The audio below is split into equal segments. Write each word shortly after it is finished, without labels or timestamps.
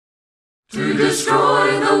to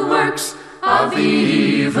destroy the works of the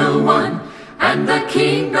evil one, and the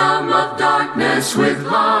kingdom of darkness with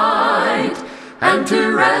light, and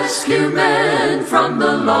to rescue men from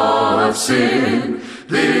the law of sin.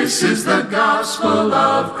 This is the gospel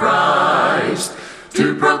of Christ,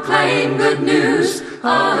 to proclaim good news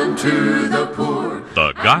unto the poor.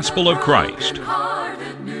 The gospel of Christ,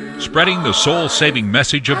 spreading the soul-saving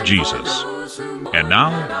message of Jesus. And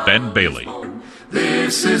now, Ben Bailey.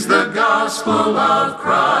 This is the gospel of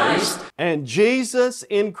Christ. And Jesus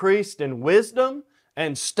increased in wisdom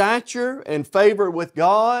and stature and favor with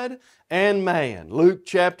God and man. Luke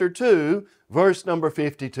chapter 2, verse number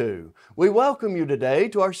 52. We welcome you today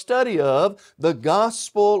to our study of the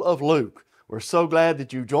Gospel of Luke. We're so glad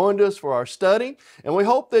that you joined us for our study, and we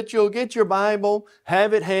hope that you'll get your Bible,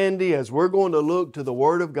 have it handy as we're going to look to the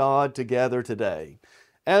Word of God together today.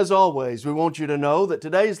 As always, we want you to know that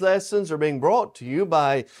today's lessons are being brought to you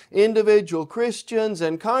by individual Christians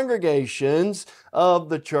and congregations of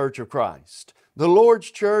the Church of Christ. The Lord's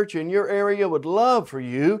Church in your area would love for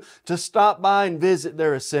you to stop by and visit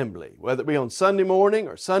their assembly. Whether it be on Sunday morning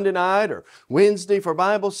or Sunday night or Wednesday for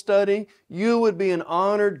Bible study, you would be an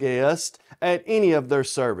honored guest at any of their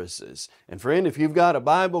services. And friend, if you've got a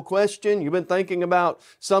Bible question, you've been thinking about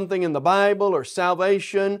something in the Bible or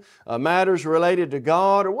salvation, matters related to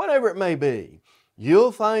God or whatever it may be,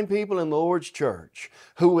 you'll find people in the Lord's church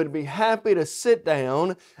who would be happy to sit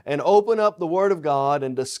down and open up the Word of God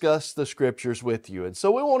and discuss the Scriptures with you. And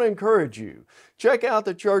so we want to encourage you, check out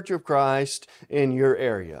the Church of Christ in your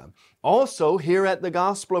area. Also, here at the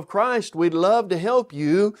Gospel of Christ, we'd love to help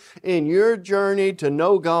you in your journey to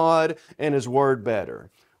know God and His Word better.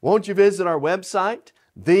 Won't you visit our website,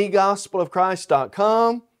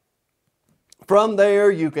 thegospelofchrist.com? From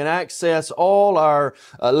there, you can access all our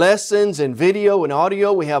lessons in video and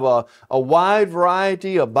audio. We have a wide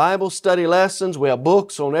variety of Bible study lessons. We have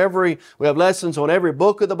lessons on every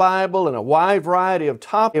book of the Bible and a wide variety of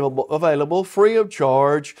topics available free of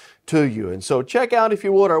charge to you. And so check out, if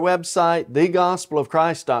you would, our website,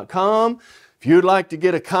 thegospelofchrist.com. If you'd like to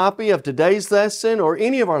get a copy of today's lesson or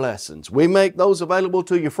any of our lessons, we make those available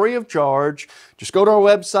to you free of charge. Just go to our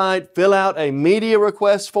website, fill out a media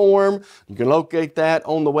request form. You can locate that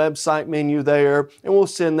on the website menu there, and we'll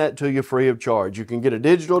send that to you free of charge. You can get a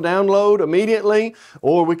digital download immediately,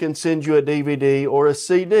 or we can send you a DVD or a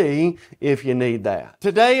CD if you need that.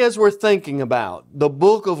 Today, as we're thinking about the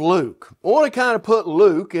book of Luke, I want to kind of put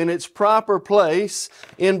Luke in its proper place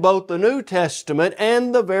in both the New Testament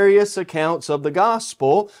and the various accounts of the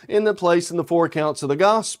Gospel, in the place in the four accounts of the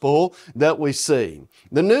Gospel that we see.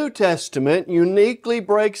 The New Testament uniquely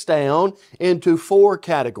breaks down into four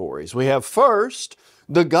categories. We have first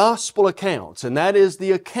the Gospel accounts, and that is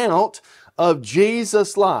the account of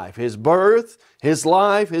Jesus' life, His birth, His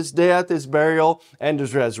life, His death, His burial, and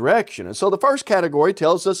His resurrection. And so the first category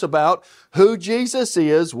tells us about who Jesus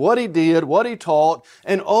is, what He did, what He taught,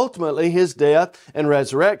 and ultimately His death and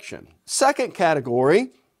resurrection. Second category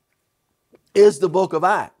is the book of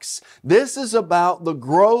Acts. This is about the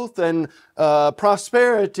growth and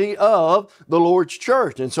prosperity of the Lord's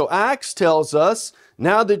church. And so Acts tells us,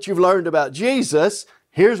 now that you've learned about Jesus,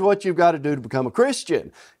 here's what you've got to do to become a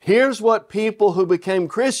Christian. Here's what people who became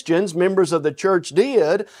Christians, members of the church,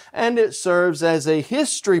 did, and it serves as a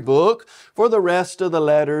history book for the rest of the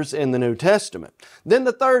letters in the New Testament. Then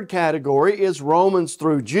the third category is Romans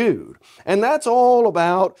through Jude, and that's all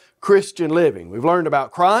about Christian living. We've learned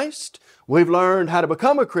about Christ. We've learned how to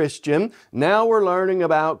become a Christian. Now we're learning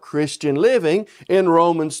about Christian living in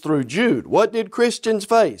Romans through Jude. What did Christians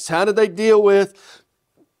face? How did they deal with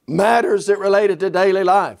matters that related to daily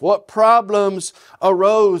life? What problems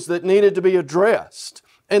arose that needed to be addressed?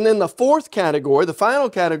 And then the fourth category, the final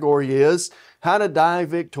category, is how to die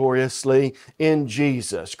victoriously in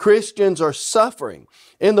Jesus. Christians are suffering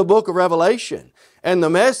in the book of Revelation. And the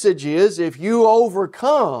message is, if you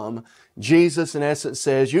overcome, Jesus in essence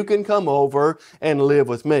says, you can come over and live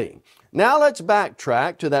with me. Now let's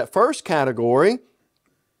backtrack to that first category,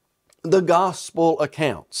 the gospel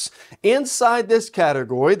accounts. Inside this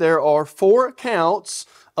category, there are four accounts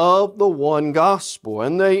of the one gospel,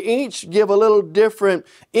 and they each give a little different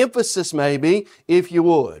emphasis, maybe, if you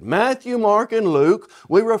would. Matthew, Mark, and Luke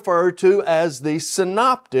we refer to as the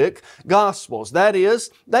synoptic gospels. That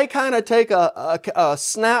is, they kind of take a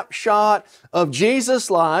snapshot of Jesus'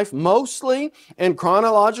 life, mostly in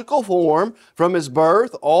chronological form, from His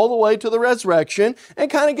birth all the way to the resurrection, and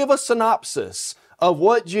kind of give a synopsis of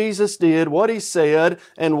what Jesus did, what He said,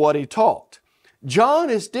 and what He taught. John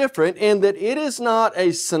is different in that it is not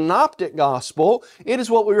a synoptic gospel. It is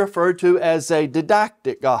what we refer to as a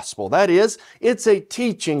didactic gospel. That is, it's a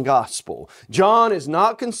teaching gospel. John is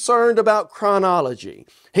not concerned about chronology.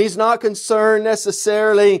 He's not concerned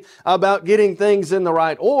necessarily about getting things in the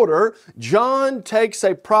right order. John takes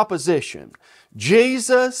a proposition.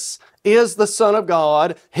 Jesus is the Son of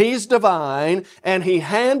God, He's divine, and He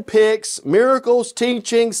handpicks miracles,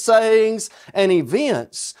 teachings, sayings, and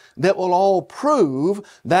events that will all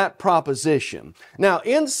prove that proposition. Now,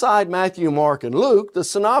 inside Matthew, Mark, and Luke, the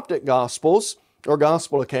synoptic gospels, or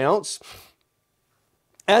gospel accounts,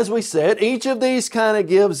 as we said, each of these kind of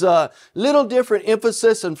gives a little different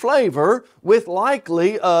emphasis and flavor with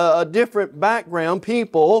likely a different background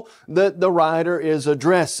people that the writer is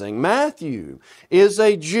addressing. Matthew is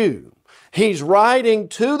a Jew. He's writing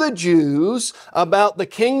to the Jews about the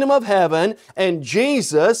kingdom of heaven and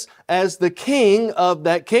Jesus as the king of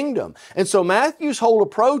that kingdom. And so Matthew's whole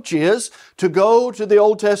approach is to go to the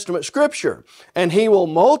Old Testament Scripture. And he will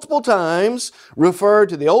multiple times refer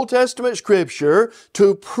to the Old Testament Scripture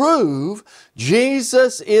to prove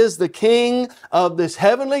Jesus is the king of this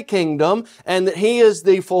heavenly kingdom and that He is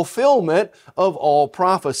the fulfillment of all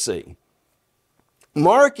prophecy.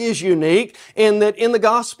 Mark is unique in that in the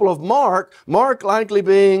Gospel of Mark likely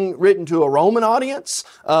being written to a Roman audience,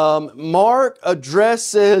 Mark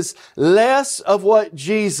addresses less of what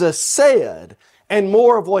Jesus said and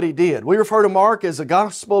more of what He did. We refer to Mark as a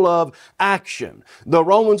gospel of action. The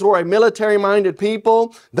Romans were a military-minded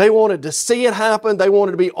people. They wanted to see it happen. They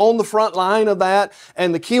wanted to be on the front line of that.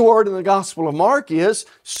 And the key word in the Gospel of Mark is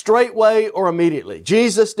straightway or immediately.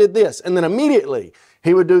 Jesus did this, and then immediately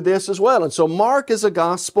He would do this as well. And so Mark is a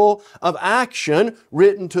gospel of action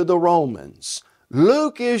written to the Romans.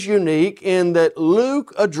 Luke is unique in that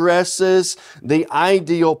Luke addresses the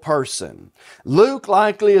ideal person. Luke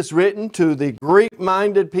likely is written to the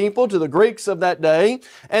Greek-minded people, to the Greeks of that day,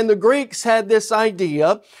 and the Greeks had this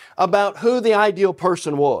idea about who the ideal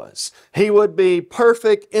person was. He would be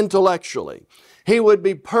perfect intellectually. He would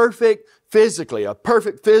be perfect physically, a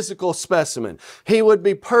perfect physical specimen. He would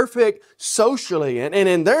be perfect socially. And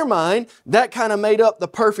in their mind, that kind of made up the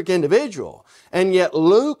perfect individual. And yet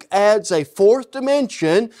Luke adds a fourth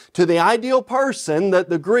dimension to the ideal person that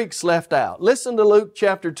the Greeks left out. Listen to Luke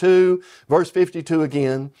chapter 2, verse 52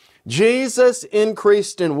 again. Jesus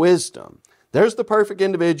increased in wisdom. There's the perfect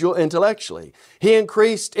individual intellectually. He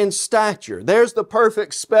increased in stature. There's the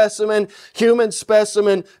perfect specimen, human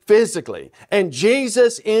specimen physically. And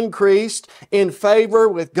Jesus increased in favor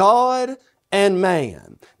with God and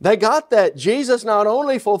man. They got that. Jesus not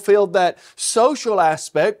only fulfilled that social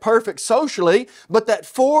aspect, perfect socially, but that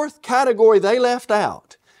fourth category they left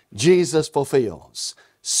out, Jesus fulfills.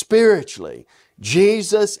 Spiritually,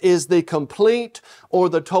 Jesus is the complete or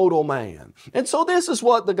the total man. And so this is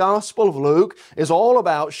what the Gospel of Luke is all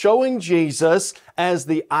about, showing Jesus as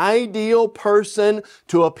the ideal person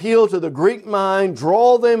to appeal to the Greek mind,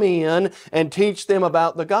 draw them in, and teach them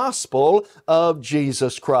about the gospel of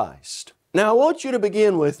Jesus Christ. Now I want you to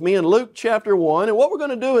begin with me in Luke chapter 1, and what we're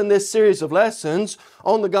going to do in this series of lessons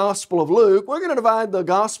on the Gospel of Luke, we're going to divide the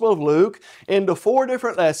Gospel of Luke into 4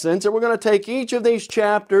 different lessons, and we're going to take each of these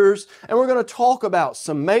chapters and we're going to talk about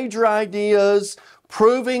some major ideas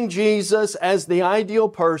proving Jesus as the ideal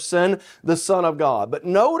person, the Son of God. But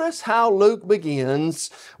notice how Luke begins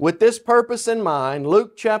with this purpose in mind.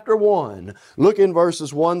 Luke chapter 1. Look in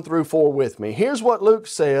verses 1 through 4 with me. Here's what Luke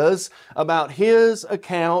says about his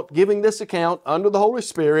account, giving this account under the Holy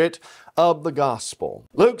Spirit of the gospel.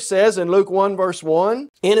 Luke says in Luke 1 verse 1,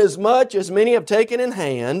 "Inasmuch as many have taken in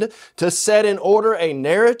hand to set in order a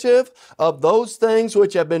narrative of those things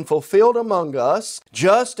which have been fulfilled among us,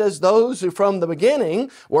 just as those who from the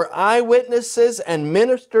beginning were eyewitnesses and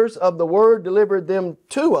ministers of the word delivered them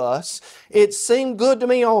to us, it seemed good to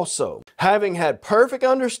me also, having had perfect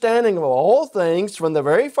understanding of all things from the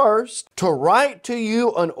very first, to write to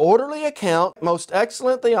you an orderly account, most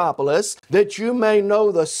excellent Theophilus, that you may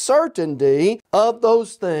know the certainty of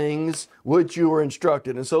those things which you were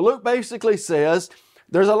instructed." And so Luke basically says,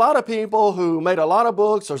 there's a lot of people who made a lot of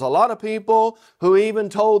books. There's a lot of people who even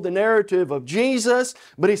told the narrative of Jesus.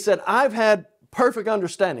 But he said, I've had perfect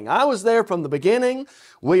understanding. I was there from the beginning.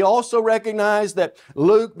 We also recognize that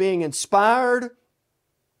Luke, being inspired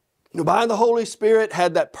by the Holy Spirit,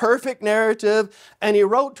 had that perfect narrative, and he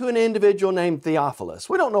wrote to an individual named Theophilus.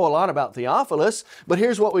 We don't know a lot about Theophilus, but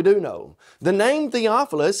here's what we do know. The name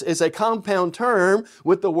Theophilus is a compound term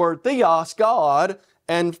with the word theos, God,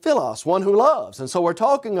 and philos, one who loves. And so we're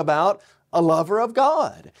talking about a lover of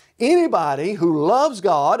God. Anybody who loves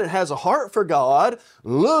God and has a heart for God,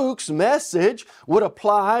 Luke's message would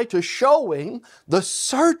apply to showing the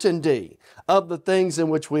certainty of the things in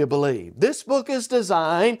which we believe. This book is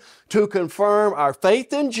designed to confirm our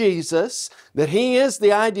faith in Jesus, that He is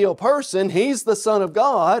the ideal person, He's the Son of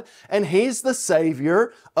God, and He's the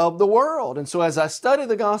Savior of the world. And so as I study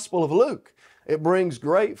the Gospel of Luke, it brings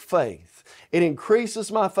great faith. It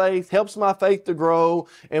increases my faith, helps my faith to grow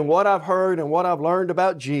in what I've heard and what I've learned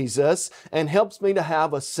about Jesus, and helps me to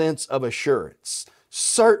have a sense of assurance,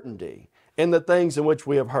 certainty in the things in which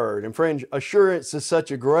we have heard. And friends, assurance is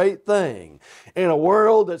such a great thing. In a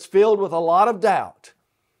world that's filled with a lot of doubt,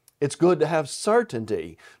 it's good to have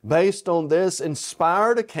certainty based on this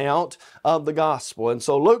inspired account of the gospel. And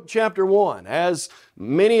so Luke chapter 1, as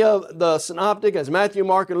many of the synoptic, as Matthew,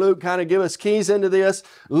 Mark, and Luke kind of give us keys into this,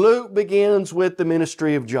 Luke begins with the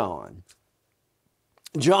ministry of John.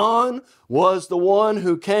 John was the one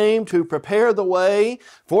who came to prepare the way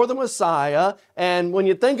for the Messiah. And when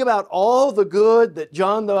you think about all the good that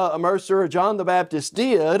John the Immerser, John the Baptist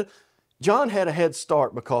did, John had a head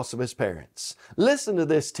start because of his parents. Listen to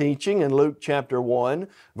this teaching in Luke chapter 1,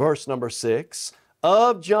 verse number 6.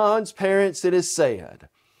 Of John's parents it is said,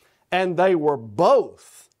 and they were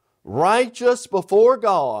both righteous before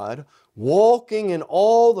God, walking in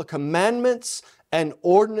all the commandments and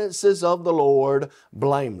ordinances of the Lord,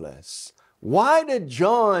 blameless. Why did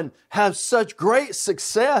John have such great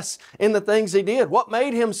success in the things he did? What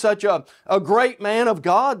made him such a great man of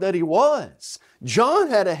God that he was? John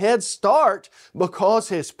had a head start because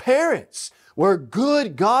his parents were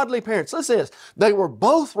good, godly parents. Listen to this. They were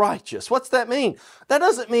both righteous. What's that mean? That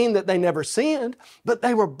doesn't mean that they never sinned, but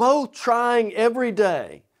they were both trying every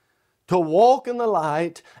day to walk in the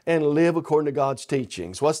light and live according to God's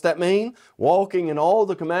teachings. What's that mean? Walking in all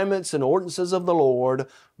the commandments and ordinances of the Lord,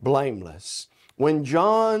 blameless. When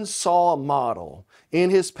John saw a model in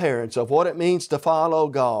his parents of what it means to follow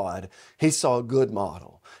God, he saw a good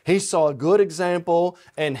model. He saw a good example,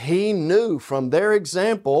 and he knew from their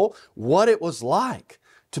example what it was like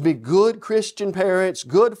to be good Christian parents,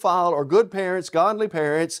 good parents, godly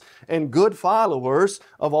parents, and good followers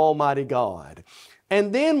of Almighty God.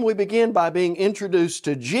 And then we begin by being introduced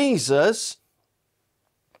to Jesus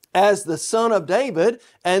as the Son of David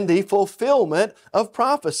and the fulfillment of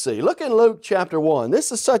prophecy. Look in Luke chapter 1.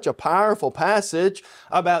 This is such a powerful passage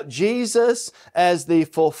about Jesus as the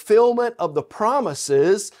fulfillment of the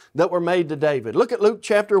promises that were made to David. Look at Luke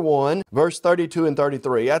chapter 1, verse 32 and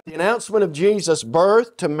 33. At the announcement of Jesus'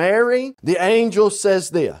 birth to Mary, the angel says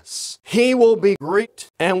this, He will be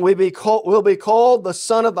great and will be called the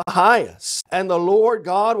Son of the Highest. And the Lord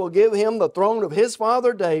God will give Him the throne of His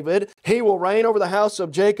father David. He will reign over the house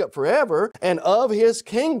of Jacob forever, and of His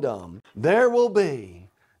kingdom there will be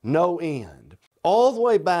no end. All the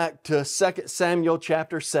way back to 2 Samuel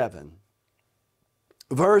chapter 7,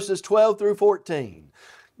 verses 12 through 14.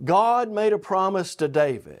 God made a promise to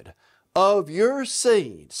David, of your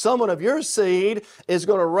seed, someone of your seed is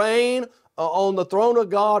going to reign on the throne of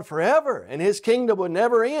God forever, and His kingdom would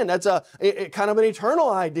never end. That's kind of an eternal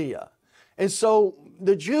idea. And so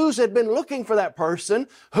the Jews had been looking for that person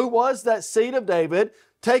who was that seed of David,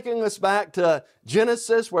 taking us back to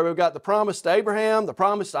Genesis, where we've got the promise to Abraham, the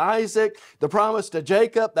promise to Isaac, the promise to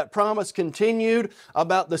Jacob. That promise continued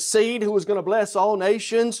about the seed who was going to bless all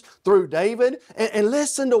nations through David. And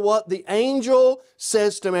listen to what the angel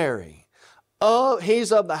says to Mary.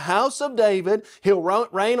 He's of the house of David. He'll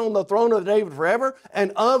reign on the throne of David forever,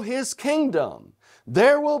 and of His kingdom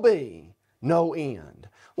there will be no end.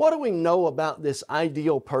 What do we know about this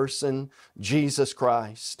ideal person, Jesus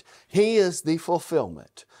Christ? He is the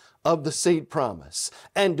fulfillment of the seed promise.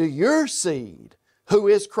 And to your seed, who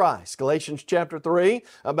is Christ, Galatians chapter 3,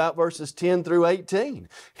 about verses 10 through 18.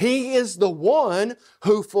 He is the one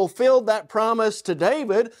who fulfilled that promise to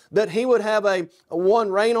David that he would have a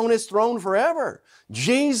one reign on His throne forever.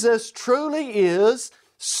 Jesus truly is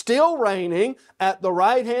still reigning at the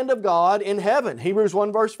right hand of God in heaven. Hebrews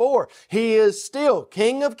 1 verse 4. He is still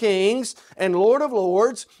King of kings and Lord of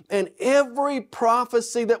lords, and every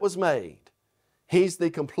prophecy that was made, He's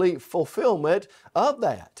the complete fulfillment of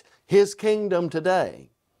that. His kingdom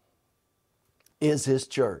today is His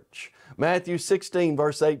church. Matthew 16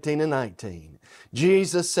 verse 18 and 19.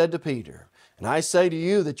 Jesus said to Peter, and I say to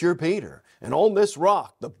you that you're Peter, and on this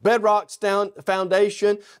rock, the bedrock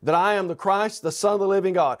foundation, that I am the Christ, the Son of the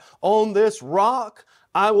living God. On this rock,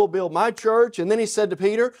 I will build my church. And then He said to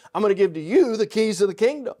Peter, I'm going to give to you the keys of the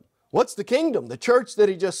kingdom. What's the kingdom? The church that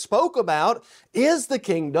He just spoke about is the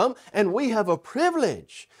kingdom, and we have a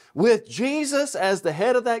privilege with Jesus as the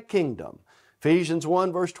head of that kingdom Ephesians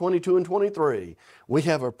 1 verse 22 and 23. We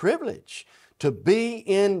have a privilege to be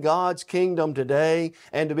in God's kingdom today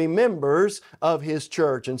and to be members of His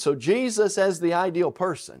church. And so Jesus, as the ideal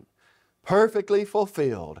person, perfectly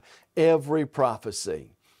fulfilled every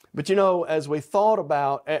prophecy. But you know, as we thought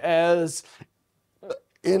about, as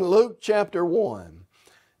in Luke chapter 1,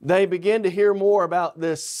 they begin to hear more about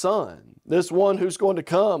this Son, this one who's going to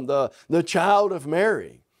come, the child of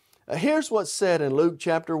Mary. Here's what's said in Luke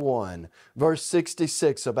chapter 1, verse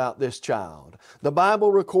 66 about this child. The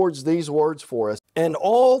Bible records these words for us. And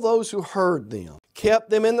all those who heard them kept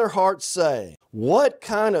them in their hearts, saying, what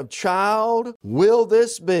kind of child will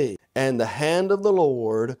this be? And the hand of the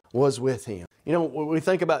Lord was with him. You know, when we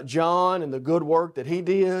think about John and the good work that he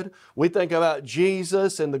did, we think about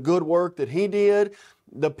Jesus and the good work that he did.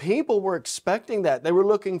 The people were expecting that. They were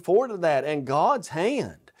looking forward to that. And God's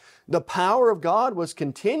hand, the power of God, was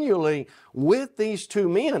continually with these two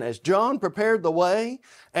men as John prepared the way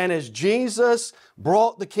and as Jesus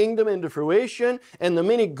brought the kingdom into fruition and the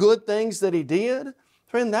many good things that He did.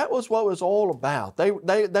 Friend, that was what it was all about. They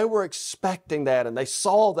were expecting that, and they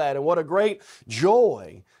saw that, and what a great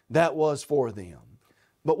joy that was for them.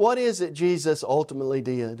 But what is it Jesus ultimately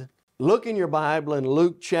did? Look in your Bible in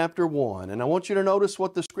Luke chapter 1, and I want you to notice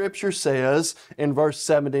what the Scripture says in verse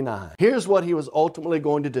 79. Here's what He was ultimately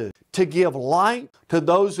going to do. To give light to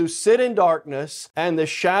those who sit in darkness and the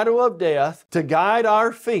shadow of death, to guide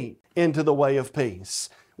our feet into the way of peace.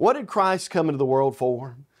 What did Christ come into the world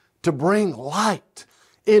for? To bring light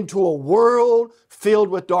into a world filled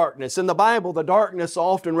with darkness. In the Bible, the darkness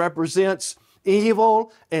often represents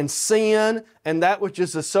evil and sin and that which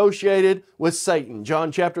is associated with Satan.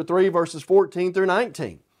 John chapter 3 verses 14 through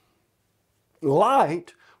 19.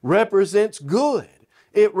 Light represents good.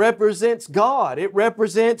 It represents God. It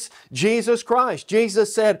represents Jesus Christ.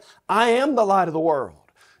 Jesus said, I am the light of the world.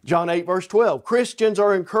 John 8 verse 12. Christians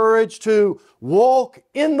are encouraged to walk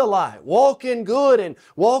in the light, walk in good, and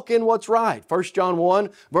walk in what's right. 1 John 1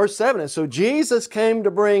 verse 7. And so Jesus came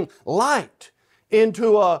to bring light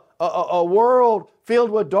into a world filled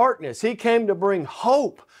with darkness. He came to bring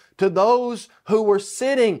hope to those who were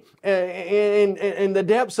sitting in the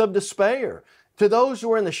depths of despair. To those who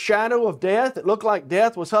were in the shadow of death, it looked like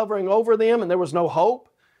death was hovering over them and there was no hope.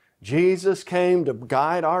 Jesus came to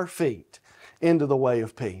guide our feet into the way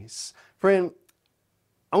of peace. Friend,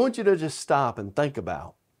 I want you to just stop and think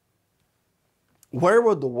about, where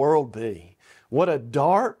would the world be? What a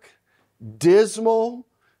dark, dismal,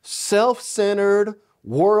 self-centered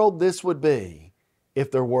world this would be if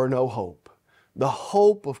there were no hope. The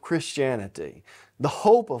hope of Christianity, the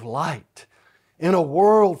hope of light in a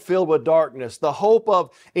world filled with darkness, the hope of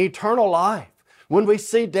eternal life when we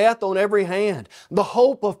see death on every hand, the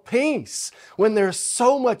hope of peace when there's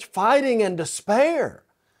so much fighting and despair.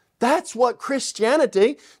 That's what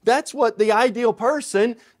Christianity, that's what the ideal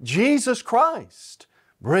person, Jesus Christ,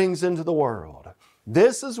 brings into the world.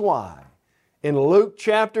 This is why in Luke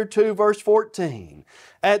chapter 2 verse 14,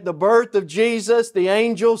 at the birth of Jesus, the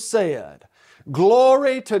angel said,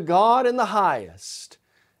 glory to God in the highest,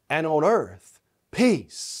 and on earth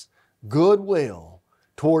peace, goodwill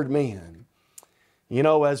toward men. You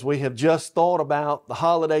know, as we have just thought about the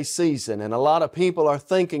holiday season, and a lot of people are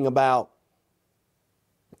thinking about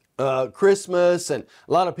Christmas, and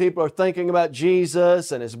a lot of people are thinking about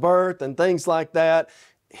Jesus and His birth and things like that.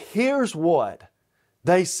 Here's what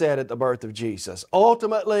they said at the birth of Jesus.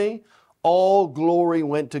 Ultimately, all glory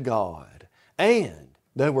went to God, and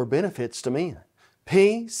there were benefits to men.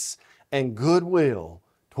 Peace and goodwill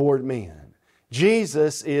toward men.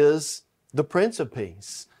 Jesus is the Prince of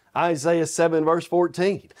Peace. Isaiah 7 verse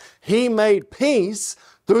 14. He made peace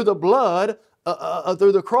through the blood,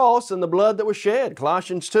 through the cross and the blood that was shed.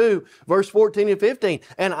 Colossians 2 verse 14 and 15.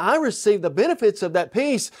 And I receive the benefits of that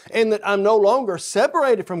peace in that I'm no longer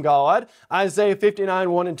separated from God. Isaiah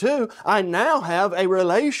 59 1 and 2. I now have a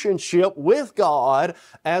relationship with God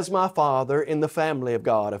as my Father in the family of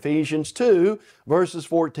God. Ephesians 2 verses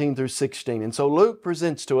 14 through 16. And so Luke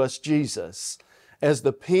presents to us Jesus as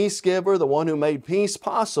the peace giver, the one who made peace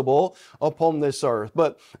possible upon this earth.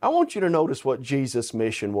 But I want you to notice what Jesus'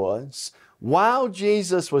 mission was. While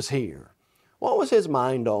Jesus was here, what was His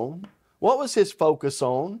mind on? What was His focus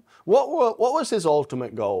on? What was His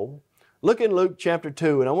ultimate goal? Look in Luke chapter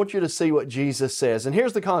 2, and I want you to see what Jesus says. And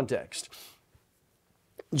here's the context.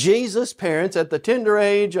 Jesus' parents, at the tender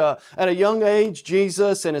age, at a young age,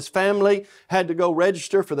 Jesus and His family had to go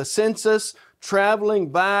register for the census.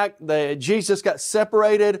 Traveling back, Jesus got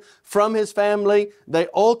separated from His family. They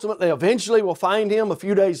eventually will find Him a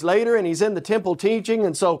few days later, and He's in the temple teaching.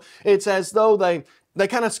 And so it's as though they They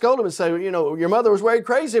kind of scold him and say, you know, your mother was worried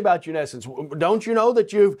crazy about you in essence. Don't you know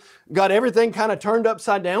that you've got everything kind of turned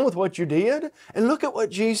upside down with what you did? And look at what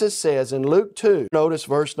Jesus says in Luke 2. Notice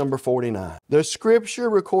verse number 49. The scripture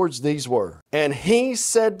records these words. And he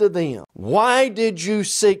said to them, why did you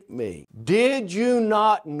seek me? Did you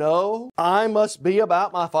not know I must be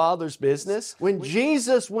about my Father's business? When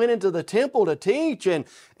Jesus went into the temple to teach and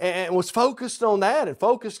was focused on that and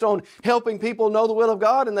focused on helping people know the will of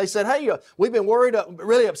God, and they said, hey, we've been worried,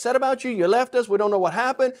 really upset about you. You left us. We don't know what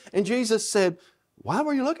happened. And Jesus said, why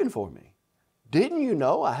were you looking for me? Didn't you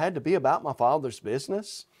know I had to be about my Father's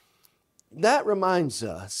business? That reminds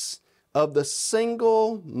us of the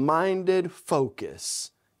single-minded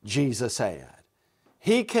focus Jesus had.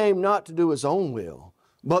 He came not to do His own will,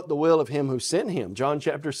 but the will of Him who sent Him. John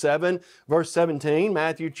chapter 7, verse 17,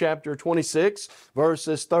 Matthew chapter 26,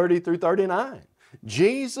 verses 30 through 39.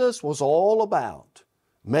 Jesus was all about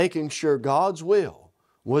making sure God's will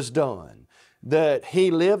was done, that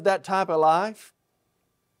He lived that type of life,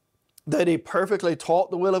 that He perfectly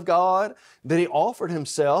taught the will of God, that He offered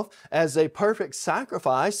Himself as a perfect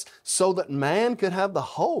sacrifice so that man could have the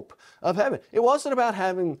hope of heaven. It wasn't about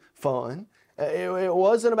having fun. It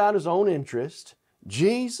wasn't about His own interest.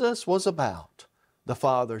 Jesus was about the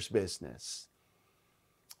Father's business.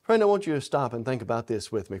 Friend, I want you to stop and think about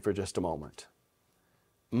this with me for just a moment.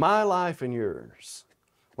 My life and yours,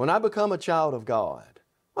 when I become a child of God,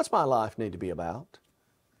 what's my life need to be about?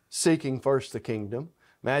 Seeking first the kingdom,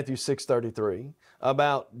 Matthew 6:33,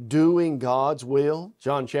 about doing God's will,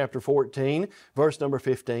 John chapter 14, verse number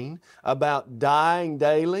 15, about dying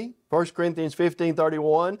daily, 1 Corinthians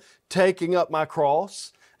 15:31, taking up my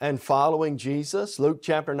cross and following Jesus, Luke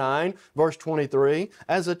chapter 9, verse 23.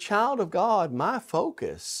 As a child of God, my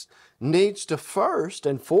focus needs to first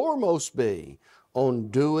and foremost be on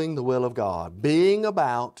doing the will of God, being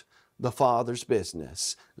about the Father's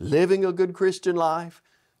business, living a good Christian life,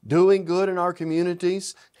 doing good in our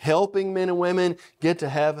communities, helping men and women get to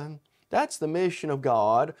heaven. That's the mission of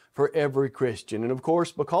God for every Christian. And of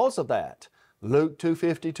course, because of that, Luke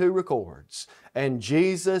 2:52 records, and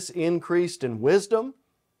Jesus increased in wisdom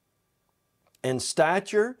and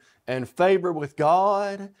stature and favor with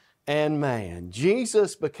God and man.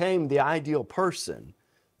 Jesus became the ideal person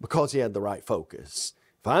because He had the right focus.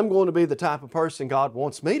 If I'm going to be the type of person God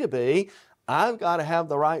wants me to be, I've got to have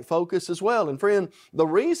the right focus as well. And friend, the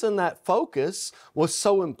reason that focus was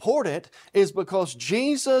so important is because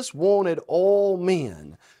Jesus wanted all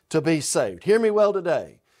men to be saved. Hear me well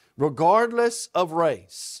today. Regardless of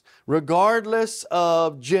race, regardless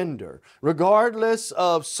of gender, regardless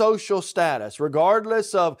of social status,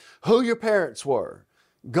 regardless of who your parents were,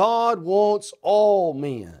 God wants all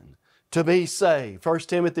men to be saved. 1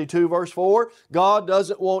 Timothy 2 verse 4, God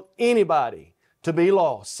doesn't want anybody to be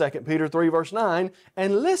lost. 2 Peter 3 verse 9,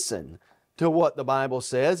 and listen to what the Bible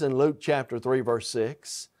says in Luke chapter 3 verse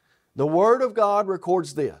 6. The Word of God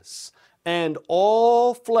records this, and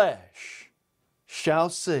all flesh shall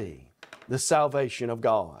see the salvation of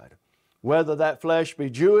God. Whether that flesh be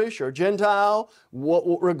Jewish or Gentile,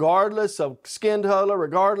 regardless of skin color,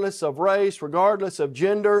 regardless of race, regardless of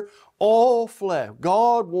gender, all flesh.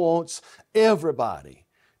 God wants everybody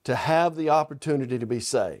to have the opportunity to be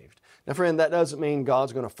saved. Now friend, that doesn't mean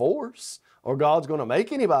God's going to force or God's going to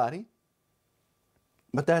make anybody,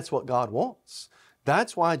 but that's what God wants.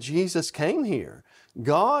 That's why Jesus came here.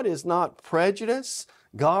 God is not prejudiced.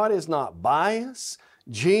 God is not biased.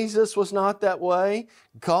 Jesus was not that way.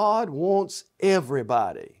 God wants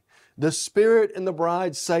everybody. The Spirit and the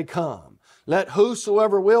bride say, come. Let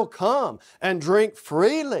whosoever will come and drink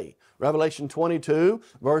freely. Revelation 22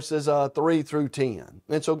 verses 3 through 10.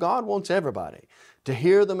 And so God wants everybody to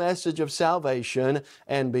hear the message of salvation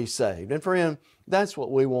and be saved. And friend, that's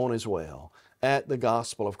what we want as well at the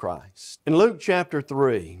gospel of Christ. In Luke chapter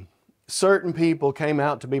 3, certain people came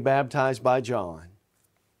out to be baptized by John.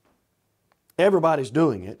 Everybody's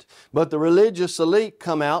doing it, but the religious elite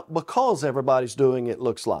come out because everybody's doing it,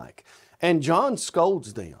 looks like. And John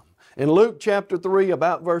scolds them. In Luke chapter 3,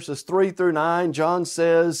 about verses 3 through 9, John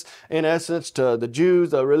says, in essence, to the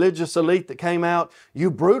Jews, the religious elite that came out,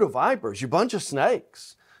 you brood of vipers, you bunch of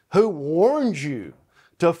snakes, who warned you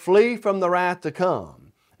to flee from the wrath to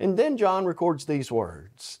come. And then John records these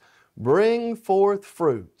words, bring forth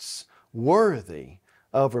fruits worthy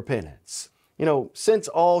of repentance. You know, since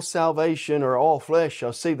all salvation or all flesh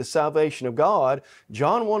shall see the salvation of God,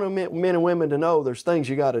 John wanted men and women to know there's things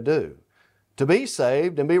you got to do to be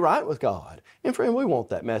saved and be right with God. And friend, we want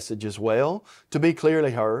that message as well to be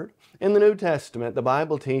clearly heard. In the New Testament, the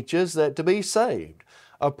Bible teaches that to be saved,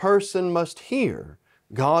 a person must hear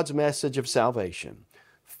God's message of salvation.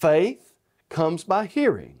 Faith comes by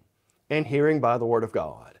hearing, and hearing by the Word of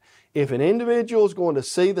God. If an individual is going to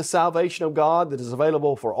see the salvation of God that is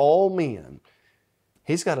available for all men,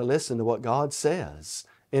 he's got to listen to what God says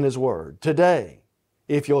in His Word. Today,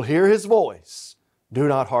 if you'll hear His voice, do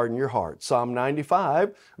not harden your heart. Psalm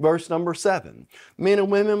 95, verse number 7. Men and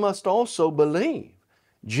women must also believe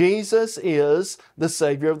Jesus is the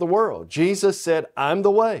Savior of the world. Jesus said, I'm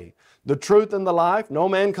the way, the truth, and the life. No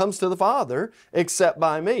man comes to the Father except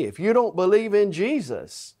by me. If you don't believe in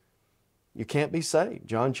Jesus, you can't be saved.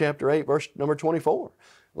 John chapter 8, verse number 24.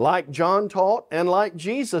 Like John taught and like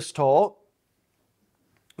Jesus taught,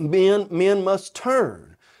 men must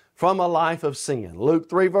turn from a life of sin. Luke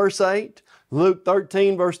 3, verse 8, Luke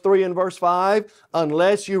 13, verse 3 and verse 5,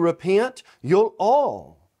 unless you repent, you'll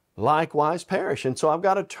all likewise perish. And so I've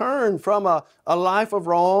got to turn from a life of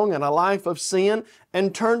wrong and a life of sin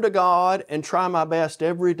and turn to God and try my best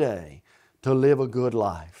every day to live a good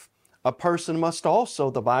life. A person must also,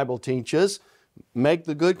 the Bible teaches, make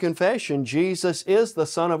the good confession, Jesus is the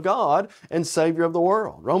Son of God and Savior of the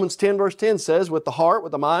world. Romans 10 verse 10 says, with the heart,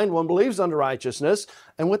 with the mind, one believes unto righteousness,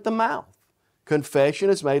 and with the mouth, confession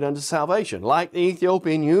is made unto salvation. Like the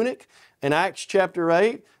Ethiopian eunuch in Acts chapter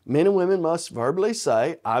 8, men and women must verbally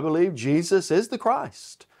say, I believe Jesus is the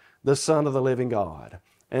Christ, the Son of the living God.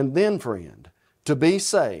 And then, friend, to be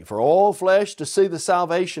saved, for all flesh to see the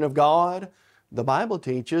salvation of God, the Bible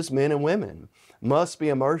teaches men and women must be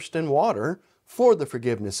immersed in water for the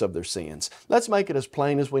forgiveness of their sins. Let's make it as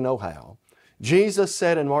plain as we know how. Jesus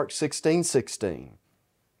said in Mark 16:16,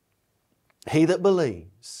 he that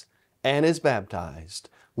believes and is baptized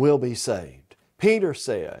will be saved. Peter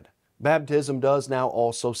said, baptism does now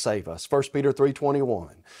also save us. 1 Peter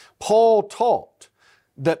 3:21. Paul taught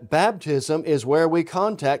that baptism is where we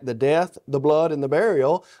contact the death, the blood, and the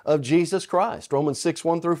burial of Jesus Christ. Romans 6,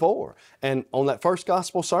 1 through 4. And on that first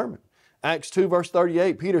gospel sermon, Acts 2, verse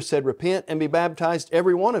 38, Peter said, repent and be baptized,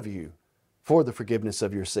 every one of you, for the forgiveness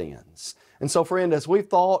of your sins. And so, friend, as we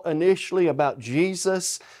thought initially about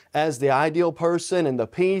Jesus as the ideal person and the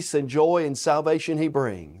peace and joy and salvation He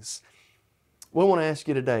brings, we want to ask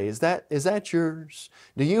you today, is that yours?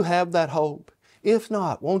 Do you have that hope? If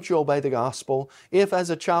not, won't you obey the gospel? If as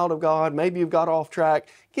a child of God, maybe you've got off track,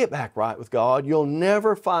 get back right with God. You'll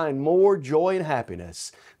never find more joy and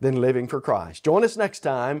happiness than living for Christ. Join us next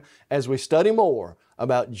time as we study more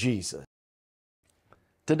about Jesus.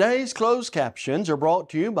 Today's closed captions are brought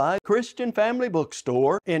to you by Christian Family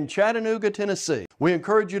Bookstore in Chattanooga, Tennessee. We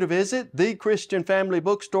encourage you to visit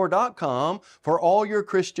thechristianfamilybookstore.com for all your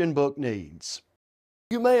Christian book needs.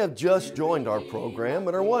 You may have just joined our program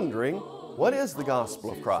and are wondering, what is the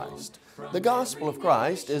Gospel of Christ? The Gospel of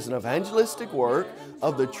Christ is an evangelistic work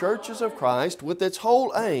of the churches of Christ with its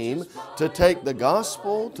whole aim to take the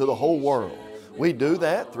gospel to the whole world. We do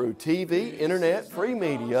that through TV, internet, free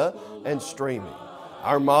media, and streaming.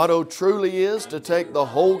 Our motto truly is to take the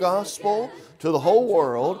whole gospel to the whole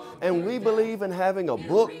world, and we believe in having a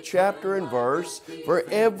book, chapter, and verse for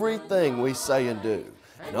everything we say and do.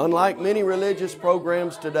 And unlike many religious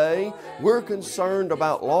programs today, we're concerned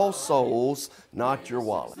about lost souls, not your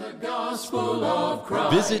wallet.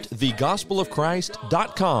 Visit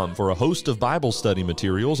thegospelofchrist.com for a host of Bible study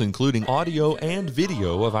materials, including audio and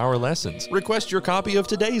video of our lessons. Request your copy of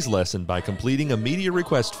today's lesson by completing a media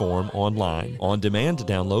request form online. On-demand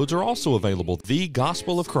downloads are also available at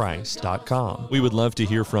thegospelofchrist.com. We would love to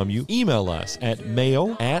hear from you. Email us at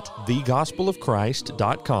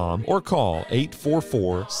mail@thegospelofchrist.com or call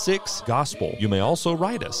 844-6-GOSPEL. You may also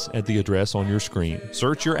write us at the address on your screen.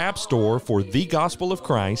 Search your app store for The Gospel of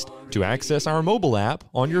Christ to access our mobile app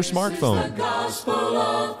on your smartphone. The Gospel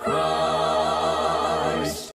of Christ.